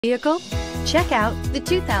Vehicle? Check out the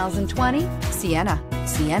 2020 Sienna.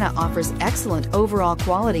 Sienna offers excellent overall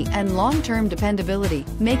quality and long-term dependability,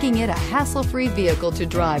 making it a hassle-free vehicle to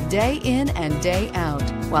drive day in and day out,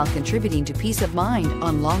 while contributing to peace of mind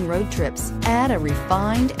on long road trips. Add a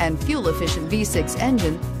refined and fuel-efficient V6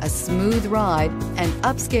 engine, a smooth ride, and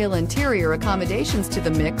upscale interior accommodations to the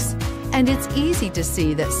mix, and it's easy to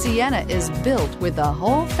see that Sienna is built with the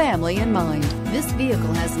whole family in mind. This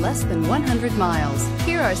vehicle has less than 100 miles.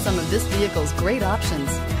 Here are some of this vehicle's great options: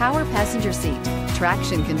 power passenger seat,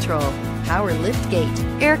 traction control, power lift gate,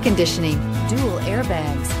 air conditioning, dual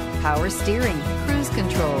airbags, power steering, cruise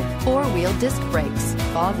control, four-wheel disc brakes,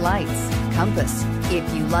 fog lights, compass.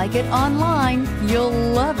 If you like it online, you'll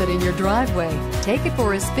love it in your driveway. Take it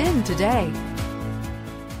for a spin today.